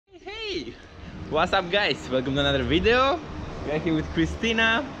Hey! What's up guys? Welcome to another video. We are here with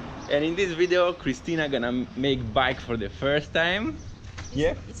Christina, and in this video Christina gonna make bike for the first time.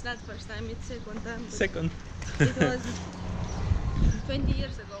 It's not first time, it's second time. Second. It was 20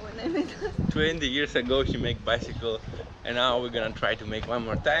 years ago when I made it. 20 years ago she made bicycle, and now we're gonna try to make one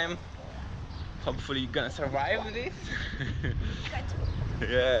more time. Hopefully you're gonna survive this.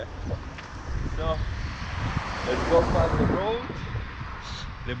 Yeah. So let's go past the road.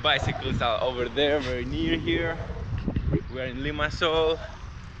 The bicycles are over there, very near here. We're in Limassol,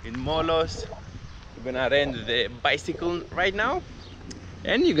 in Molos. We're gonna rent the bicycle right now,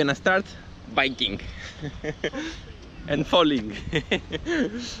 and you're gonna start biking and falling.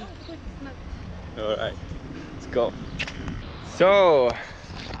 Alright, let's go. So,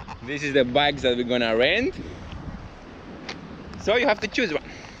 this is the bikes that we're gonna rent. So you have to choose one.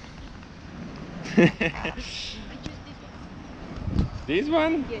 This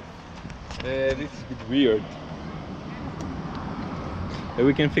one? Yes. This is a bit weird. But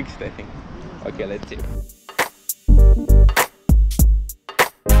we can fix it, I think. Okay, let's see.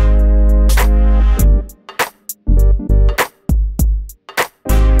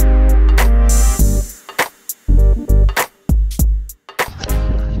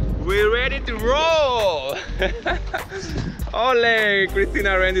 We're ready to roll! Ole!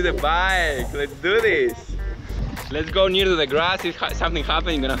 Christina rented a bike. Let's do this. Let's go near to the grass. If something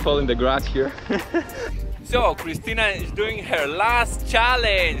happens, you're gonna fall in the grass here. So, Christina is doing her last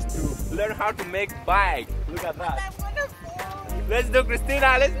challenge to learn how to make bike. Look at that. Let's do,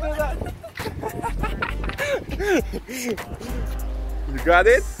 Christina, let's do that. You got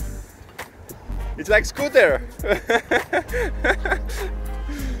it? It's like scooter.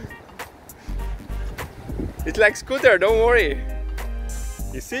 It's like scooter, don't worry.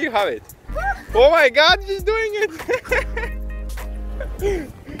 You see, you have it. Oh my god, she's doing it!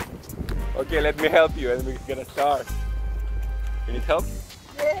 Okay, let me help you and we're gonna start. You need help?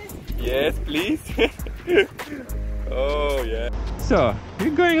 Yes. Yes, please. Oh yeah. So,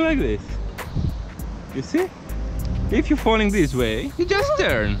 you're going like this. You see? If you're falling this way, you just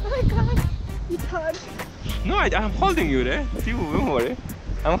turn. Oh my god, it's hard. No, I'm holding you there. Don't worry.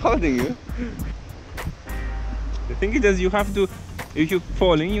 I'm holding you. The thing is that you have to, if you're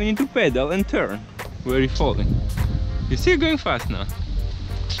falling, you need to pedal and turn where you're falling. You see, you're going fast now.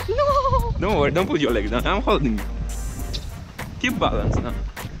 No! Don't worry, don't put your leg down. I'm holding you. Keep balance now.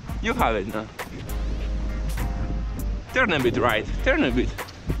 You have it now. Turn a bit right. Turn a bit.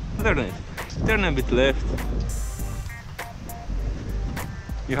 Turn it. Turn a bit left.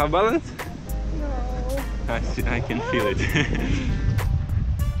 You have balance? No. I can feel it.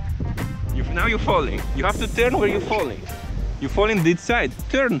 Now you're falling. You have to turn where you're falling. You're falling this side.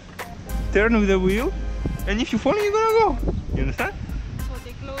 Turn. Turn with the wheel. And if you're falling, you're gonna go. You understand? So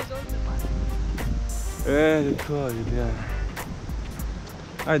they close all the paths. Yeah, they close it,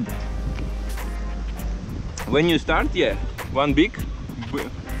 yeah. When you start, yeah, one big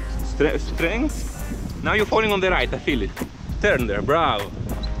strength. Now you're falling on the right, I feel it. Turn there, bravo.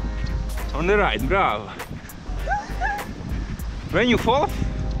 On the right, bravo. When you fall,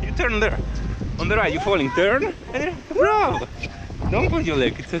 you turn there. On the right, you're falling, turn, and then, bravo. Don't put your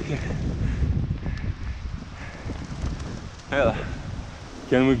leg, it's okay. Ella,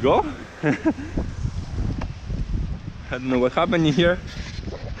 can we go? I don't know what happened here.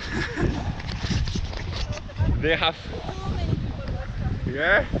 They have,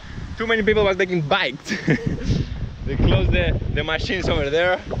 yeah, too many people was taking bikes. They closed the machines over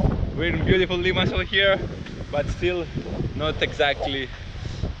there. We're in beautiful Limassol here, but still not exactly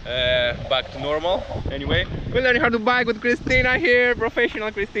back to normal. Anyway, we're learning how to bike with Christina here, professional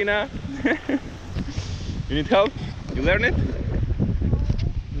Christina. You need help? You learn it?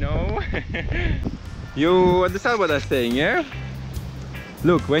 No? You understand what I'm saying, yeah?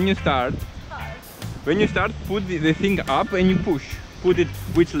 Look, when you start, put the thing up and you push. Put it,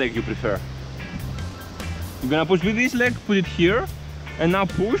 which leg you prefer? You're gonna push with this leg, put it here, and now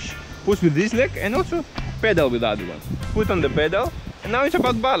push with this leg, and also pedal with the other one. Put on the pedal, and now it's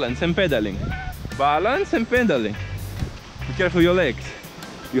about balance and pedaling. Balance and pedaling. Be careful your legs.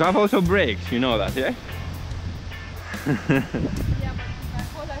 You have also brakes, you know that, yeah? Yeah, but if I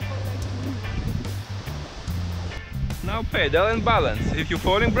fall like Now pedal and balance. If you're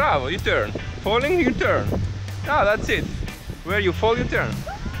falling, bravo, you turn. Falling, you turn. Ah, that's it. Where you fall, you turn.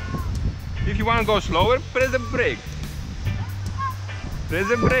 If you want to go slower, press the brake. Press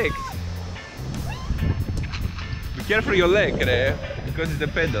the brakes. Be careful your leg there, because it's the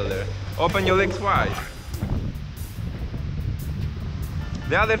pedal there. Open your legs wide.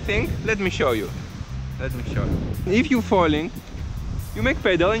 The other thing, let me show you. If you're falling, You make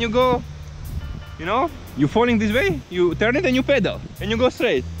pedal and you go, you know, you're falling this way, you turn it and you pedal and you go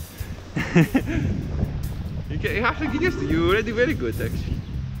straight. You have to get used to it. You're already very good actually.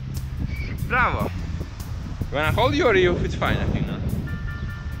 Bravo. When I hold you or you, it's fine I think, no?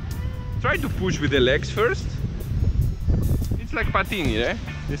 Try to push with the legs first. It's like patini, right?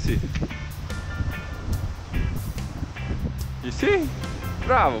 You see? You see?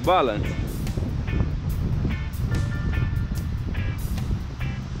 Bravo, balance.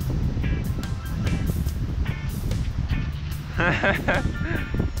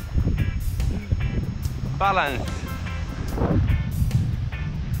 Balance.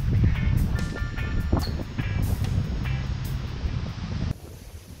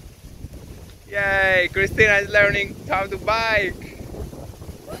 Yay, Christina is learning how to bike.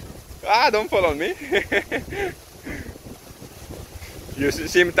 Ah, don't fall on me. You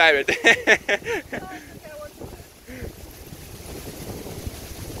seem tired.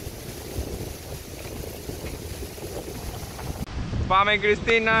 Πάμε,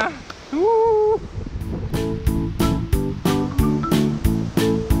 Christina.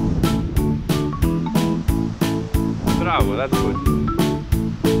 Bravo, that's good.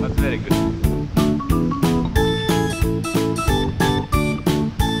 That's very good.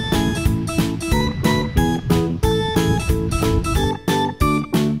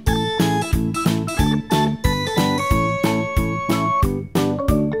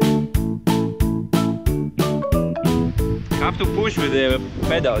 You have to push with the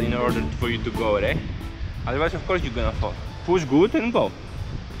pedal in order for you to go, right? Otherwise, of course, you're gonna fall. Push good and go.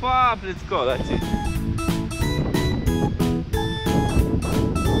 Pop, let's go, that's it.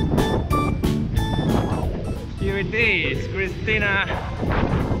 Here it is, Christina,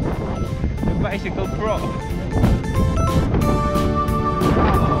 the bicycle pro.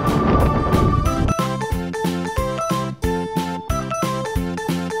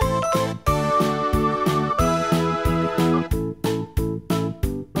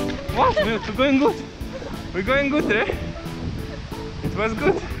 Wow, we're going good. We're going good, right? It was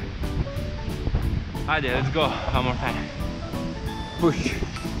good. Adi, let's go one more time. Push.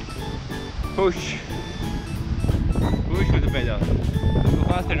 Push. Push with the pedal. Let's go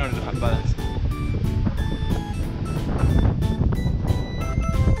faster in order to have balance.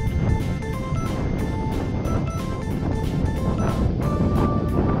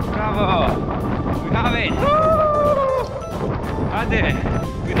 Bravo! We have it! Woo! Adi,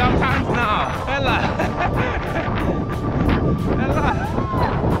 without hands now! Ella! Ella!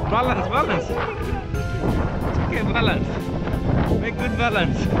 Balance, balance! Okay, balance. Make good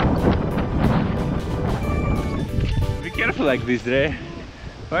balance. Be careful like this, Ray.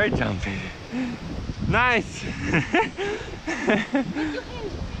 Why are you jumping? Nice!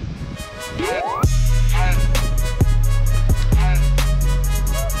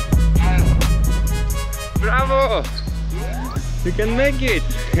 Bravo! You can make it!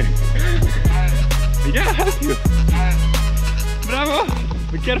 Yeah, I'll help you! Bravo!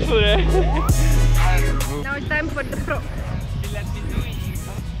 Be careful, Ray! Now it's time for the pro.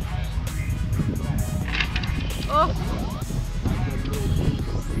 Oh!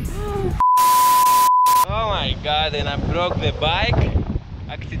 Oh my god, and I broke the bike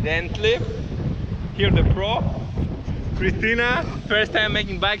accidentally. Here the pro. Christina, first time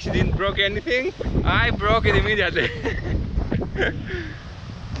making bike, she didn't broke anything. I broke it immediately.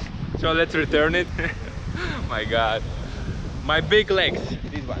 So let's return it. Oh my god. My big legs.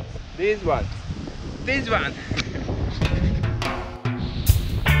 These ones. These ones. This one.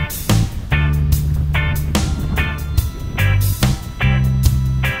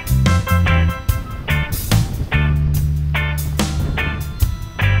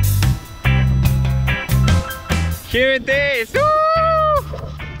 Here it is! Woo!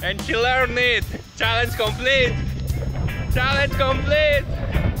 And she learned it! Challenge complete! Challenge complete!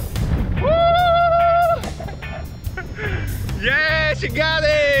 Woo! Yeah, she got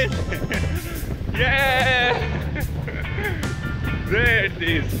it! Yeah! There it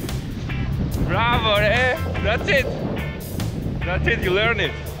is! Bravo, eh? That's it! That's it, you learn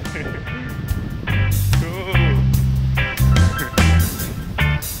it!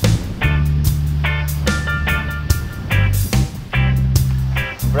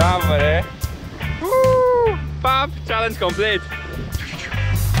 Bravo, eh? Woo! Pop! Challenge complete!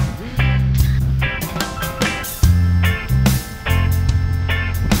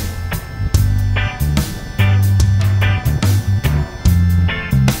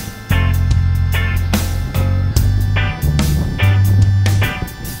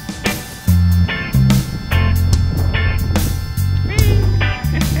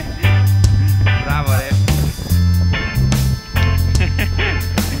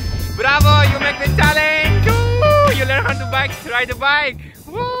 bike, ride the bike.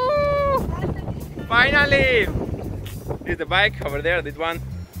 Woo! Finally! Here's the bike over there, this one.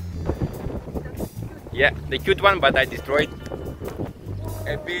 Yeah, the cute one, but I destroyed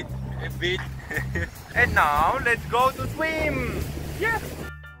a bit. And now let's go to swim. Yeah.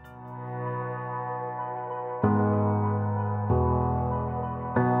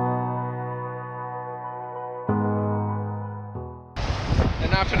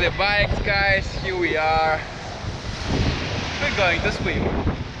 And after the bikes, guys, here we are. We're going to swim.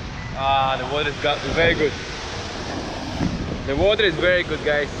 Ah, the water is very good. The water is very good,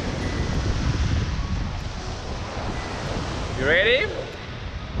 guys. You ready?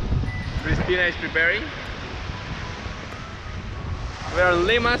 Christina is preparing. We're on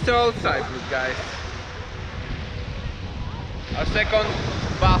Limassol, Cyprus, guys. Our second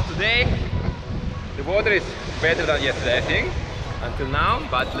bath today. The water is better than yesterday, I think, until now,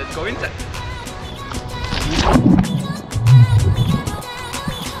 but let's go inside.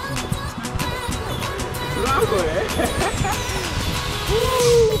 Bravo, eh?